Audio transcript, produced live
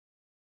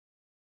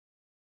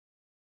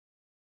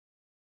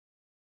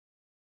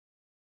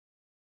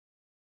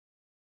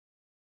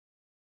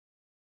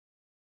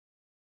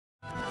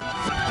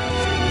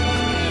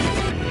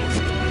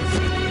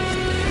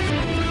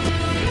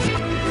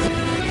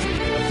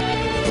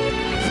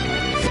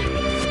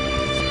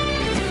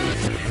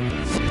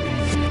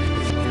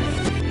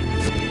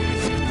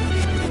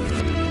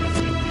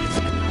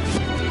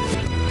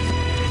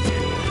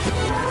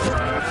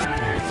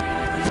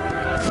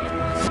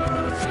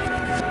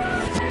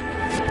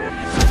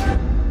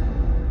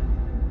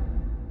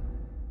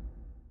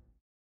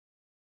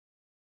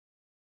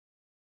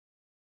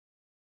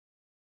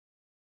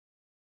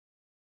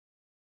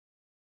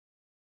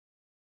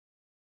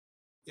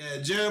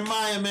Yeah,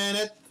 Jeremiah,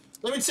 man.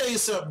 Let me tell you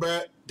something,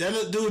 bro.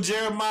 That dude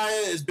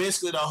Jeremiah is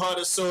basically the heart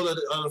and soul of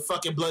the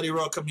fucking Bloody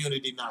Roar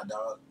community now,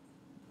 dog.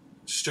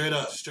 Straight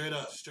up, straight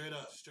up, straight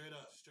up, straight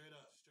up, straight up, straight up.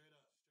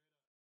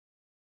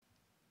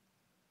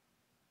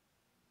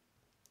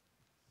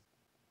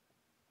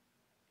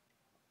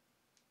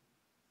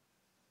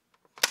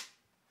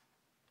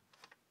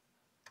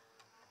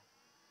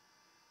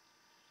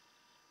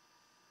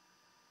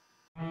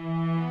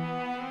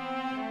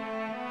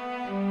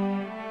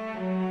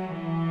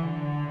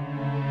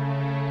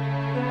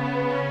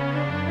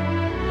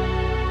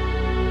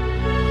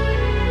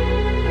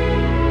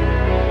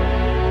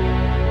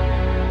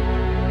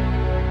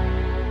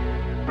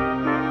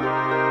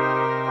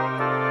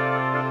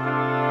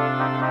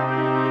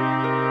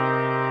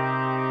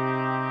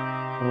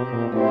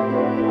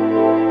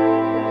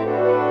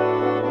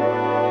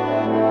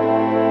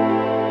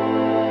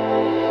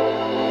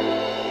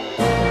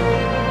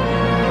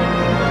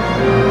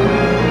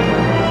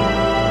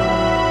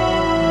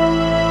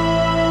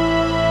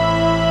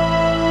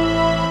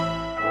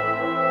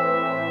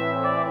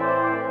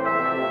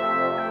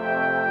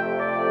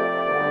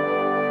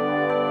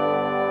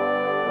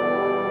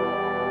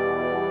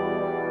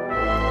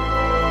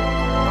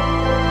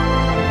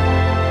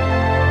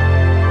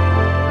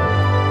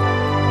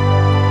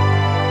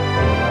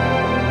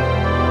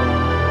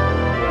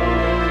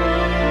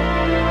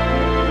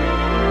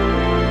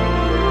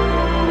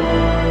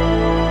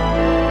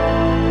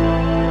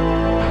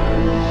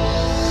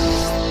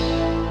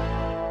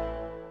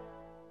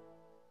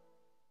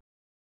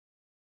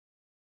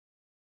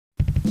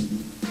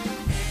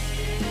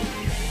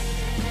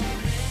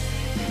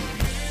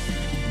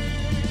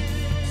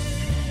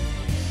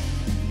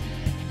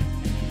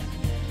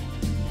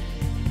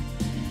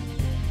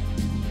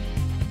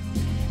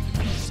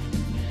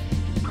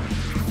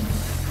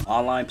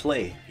 Online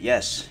play.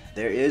 Yes,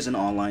 there is an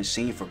online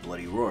scene for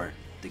Bloody Roar.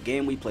 The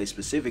game we play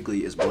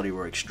specifically is Bloody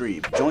Roar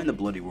Extreme. Join the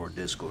Bloody Roar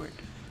Discord.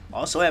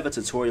 Also have a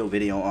tutorial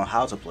video on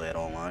how to play it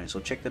online, so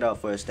check that out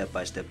for a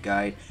step-by-step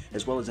guide,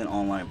 as well as an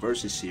online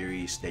versus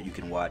series that you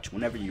can watch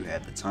whenever you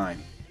have the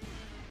time.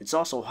 It's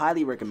also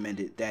highly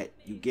recommended that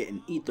you get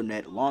an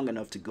Ethernet long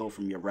enough to go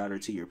from your router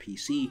to your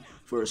PC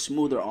for a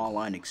smoother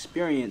online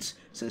experience,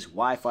 since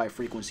Wi-Fi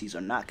frequencies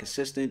are not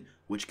consistent,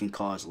 which can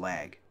cause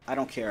lag. I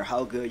don't care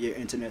how good your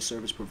internet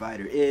service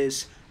provider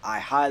is, I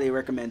highly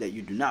recommend that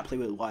you do not play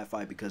with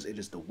Wi-Fi because it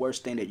is the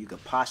worst thing that you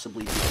could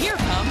possibly do. Here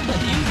comes the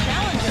new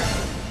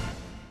challenger!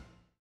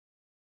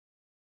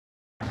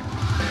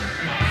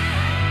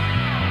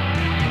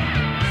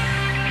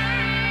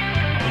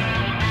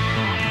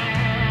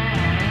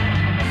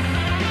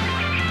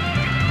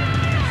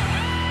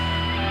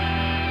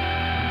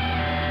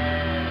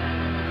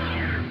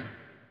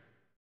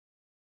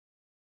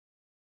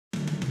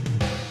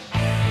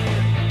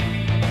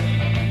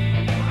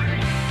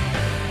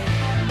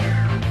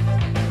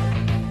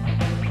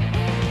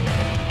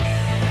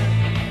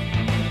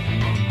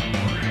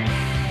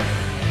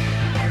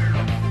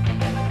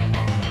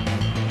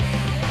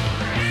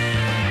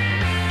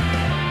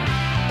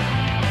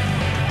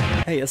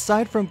 Hey,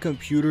 aside from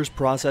computers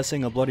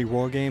processing a Bloody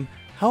Roar game,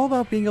 how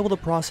about being able to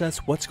process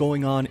what's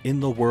going on in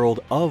the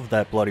world of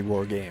that Bloody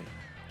Roar game?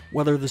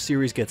 Whether the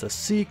series gets a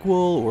sequel,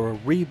 or a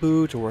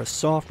reboot, or a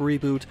soft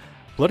reboot,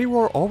 Bloody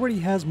Roar already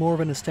has more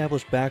of an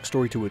established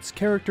backstory to its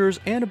characters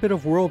and a bit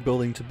of world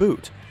building to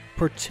boot,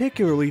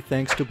 particularly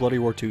thanks to Bloody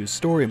Roar 2's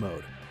story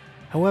mode.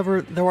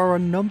 However, there are a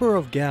number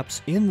of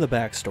gaps in the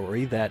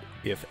backstory that,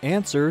 if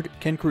answered,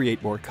 can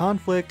create more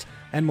conflict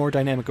and more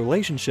dynamic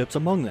relationships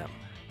among them.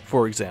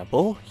 For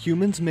example,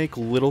 humans make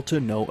little to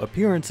no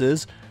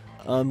appearances,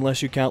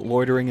 unless you count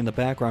loitering in the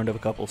background of a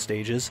couple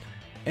stages,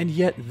 and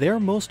yet they're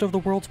most of the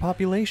world's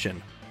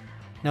population.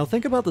 Now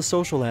think about the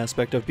social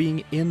aspect of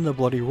being in the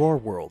Bloody Roar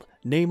world,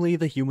 namely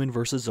the human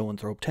versus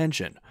zoanthrope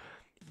tension.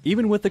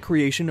 Even with the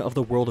creation of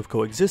the world of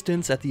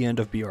coexistence at the end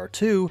of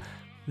BR2,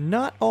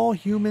 not all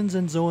humans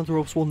and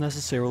zoanthropes will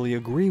necessarily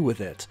agree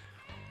with it.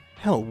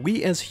 Hell,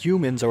 we as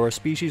humans are a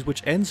species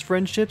which ends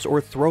friendships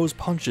or throws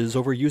punches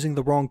over using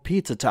the wrong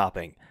pizza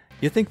topping.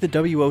 You think the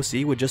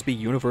WOC would just be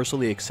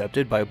universally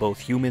accepted by both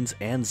humans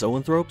and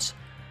zoanthropes?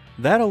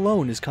 That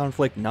alone is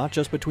conflict not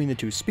just between the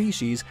two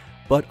species,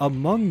 but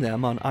among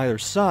them on either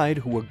side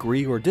who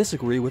agree or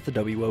disagree with the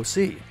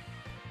WOC.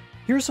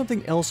 Here's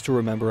something else to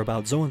remember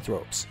about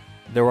zoanthropes.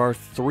 There are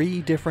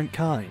 3 different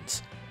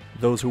kinds.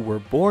 Those who were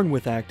born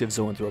with active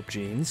zoanthrope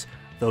genes,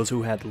 those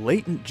who had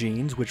latent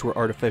genes which were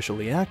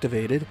artificially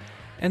activated,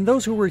 and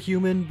those who were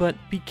human but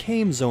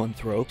became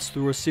zoanthropes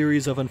through a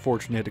series of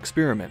unfortunate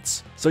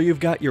experiments. So you've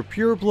got your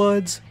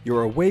purebloods,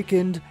 your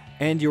awakened,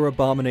 and your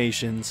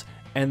abominations,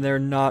 and they're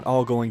not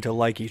all going to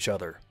like each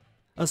other.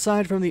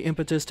 Aside from the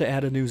impetus to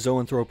add a new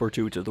zoanthrope or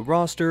 2 to the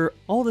roster,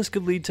 all this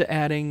could lead to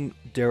adding,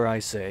 dare I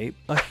say,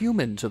 a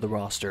human to the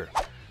roster.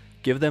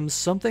 Give them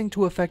something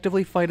to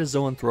effectively fight a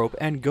zoanthrope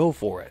and go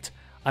for it.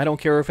 I don't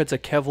care if it's a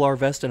Kevlar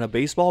vest and a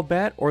baseball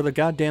bat or the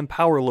goddamn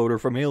power loader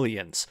from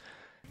Aliens.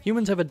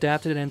 Humans have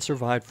adapted and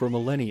survived for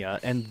millennia,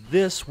 and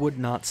this would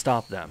not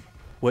stop them.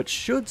 What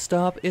should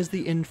stop is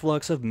the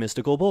influx of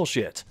mystical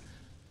bullshit.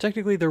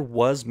 Technically, there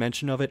was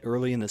mention of it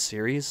early in the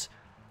series,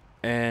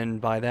 and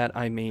by that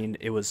I mean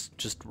it was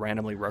just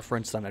randomly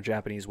referenced on a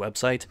Japanese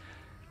website,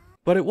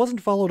 but it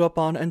wasn't followed up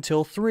on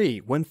until 3,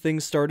 when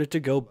things started to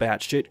go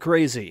batshit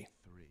crazy.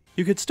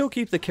 You could still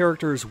keep the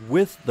characters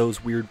with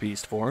those weird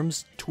beast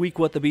forms, tweak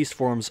what the beast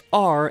forms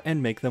are,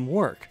 and make them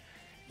work.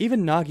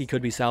 Even Nagi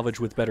could be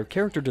salvaged with better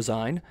character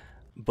design,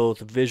 both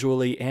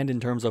visually and in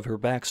terms of her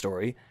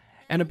backstory,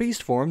 and a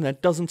beast form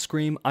that doesn't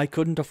scream, "I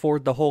couldn't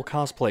afford the whole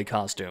cosplay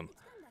costume."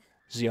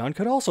 Xion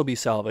could also be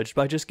salvaged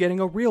by just getting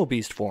a real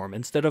beast form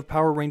instead of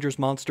Power Rangers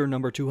monster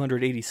number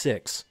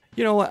 286.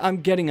 You know what,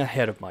 I'm getting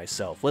ahead of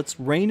myself. Let's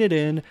rein it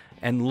in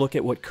and look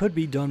at what could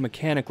be done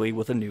mechanically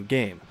with a new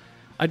game.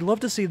 I'd love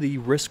to see the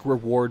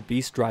risk-reward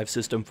beast drive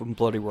system from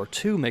Bloody Roar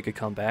 2 make a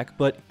comeback,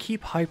 but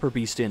keep Hyper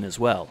Beast in as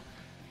well.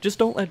 Just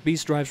don't let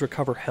beast drives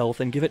recover health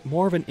and give it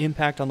more of an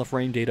impact on the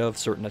frame data of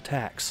certain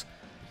attacks.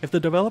 If the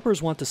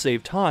developers want to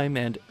save time,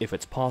 and if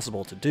it's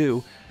possible to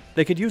do,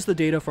 they could use the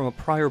data from a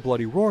prior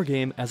Bloody Roar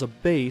game as a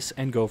base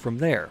and go from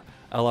there,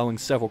 allowing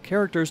several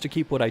characters to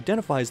keep what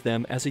identifies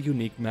them as a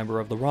unique member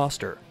of the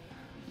roster.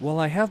 While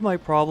I have my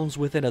problems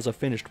with it as a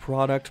finished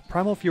product,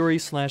 Primal Fury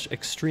 /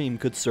 Extreme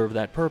could serve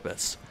that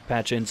purpose.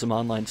 Patch in some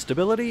online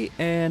stability,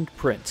 and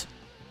print.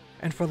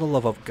 And for the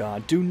love of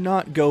God, do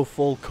not go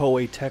full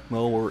Koei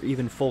Tecmo or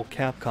even full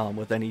Capcom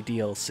with any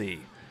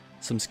DLC.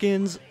 Some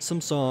skins, some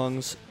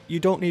songs, you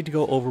don't need to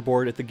go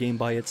overboard if the game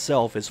by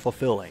itself is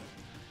fulfilling.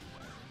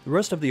 The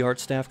rest of the art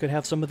staff could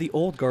have some of the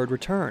old guard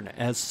return,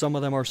 as some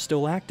of them are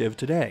still active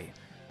today.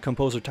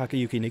 Composer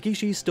Takayuki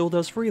Negishi still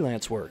does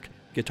freelance work.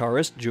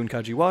 Guitarist Jun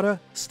Kajiwara,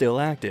 still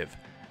active.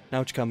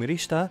 Naochika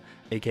Murishita,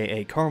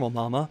 aka Caramel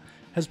Mama,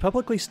 has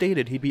publicly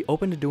stated he'd be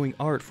open to doing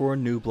art for a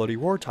new Bloody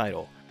Roar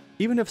title.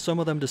 Even if some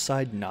of them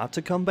decide not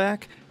to come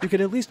back, you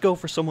could at least go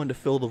for someone to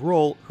fill the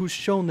role who's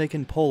shown they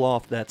can pull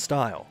off that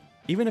style.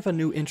 Even if a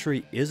new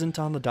entry isn't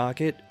on the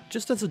docket,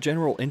 just as a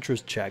general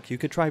interest check, you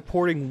could try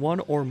porting one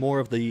or more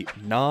of the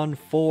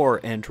non-4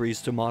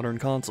 entries to modern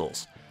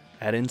consoles.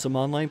 Add in some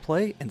online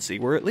play and see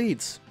where it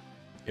leads.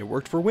 It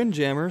worked for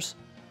Windjammers.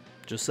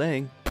 Just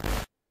saying.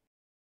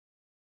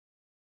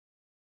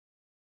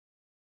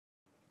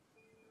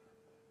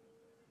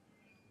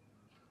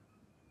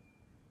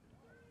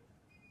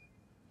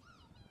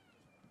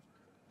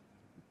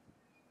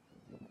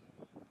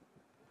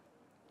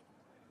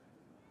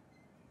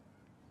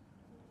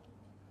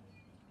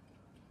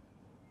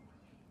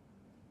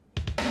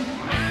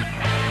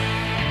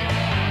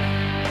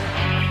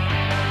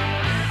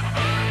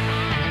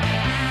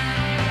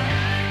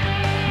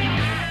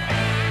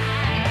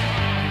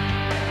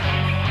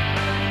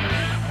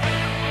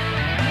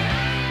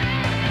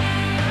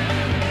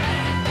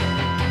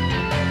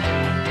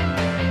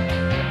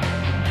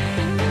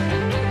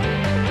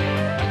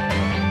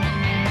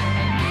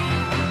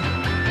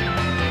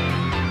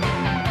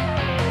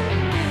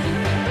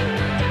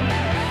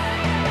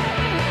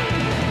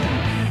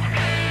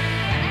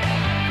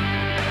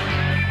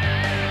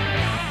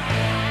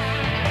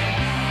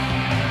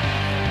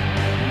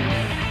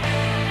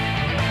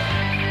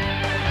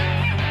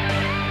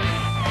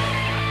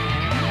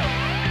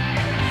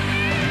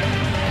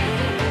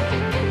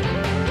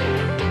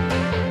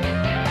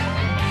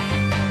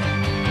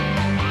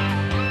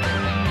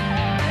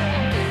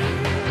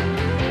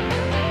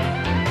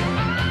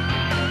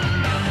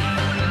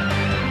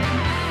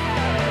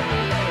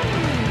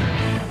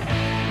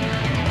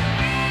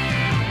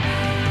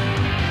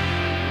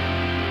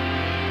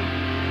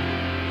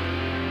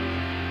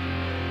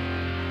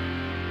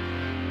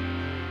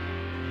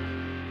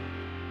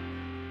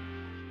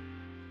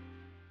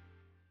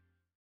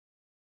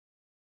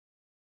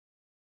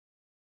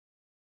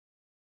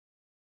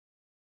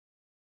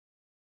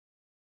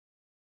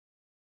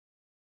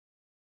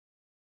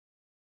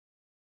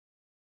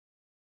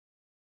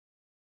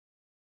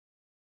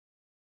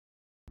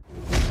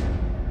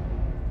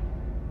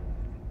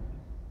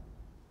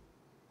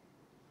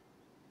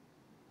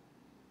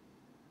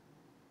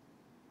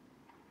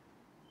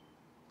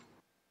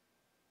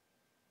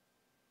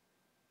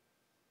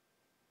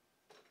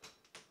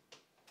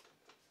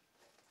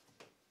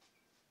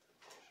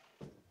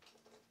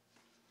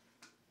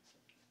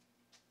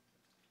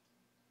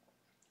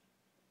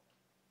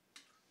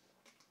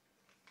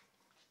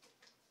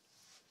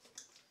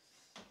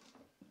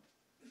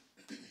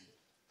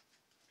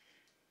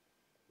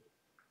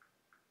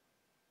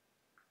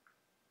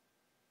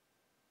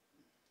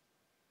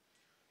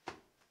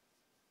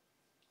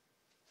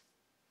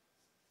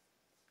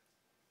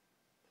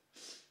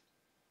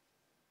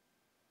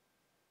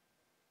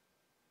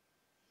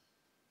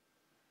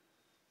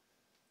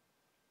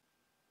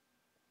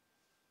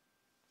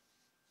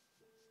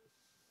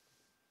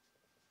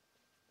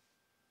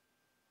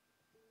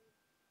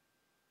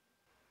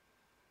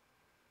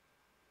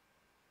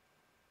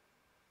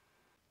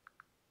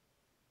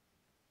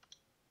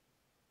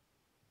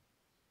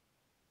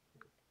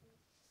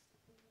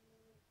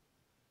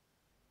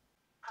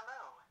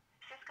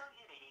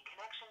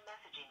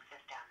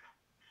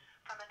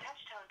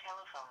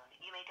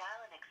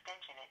 dial an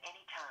extension at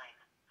any time.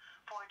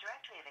 For a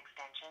directory of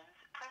extensions,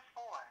 press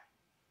 4.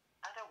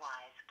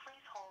 Otherwise,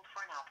 please hold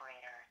for an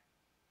operator.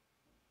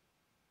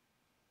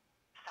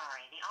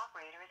 Sorry, the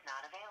operator is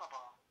not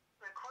available.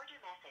 Record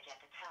your message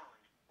at the tone.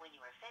 When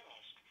you are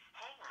finished,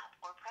 hang up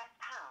or press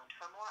pound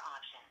for more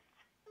options.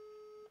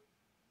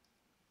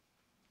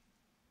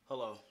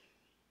 Hello.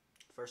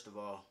 First of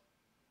all,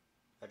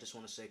 I just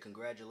want to say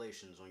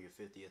congratulations on your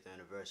 50th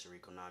anniversary,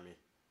 Konami.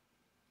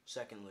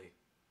 Secondly,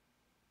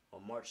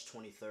 on March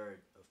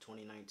 23rd of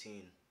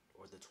 2019,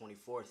 or the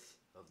 24th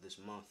of this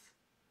month,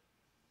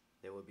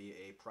 there will be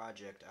a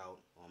project out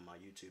on my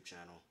YouTube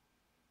channel.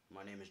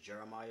 My name is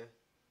Jeremiah,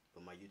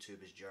 but my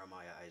YouTube is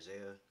Jeremiah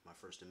Isaiah, my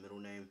first and middle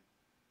name.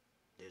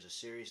 There's a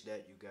series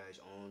that you guys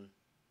own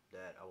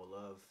that I would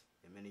love,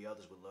 and many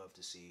others would love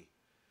to see,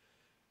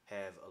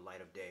 have a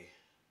light of day.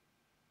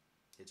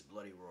 It's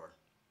Bloody Roar.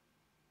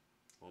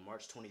 On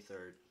March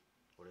 23rd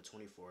or the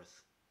 24th,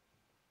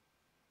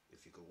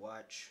 if you could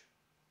watch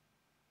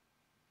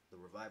the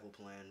revival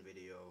plan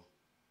video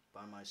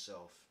by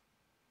myself,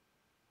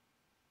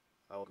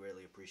 I would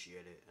greatly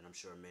appreciate it, and I'm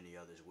sure many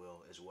others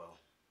will as well.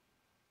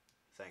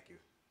 Thank you.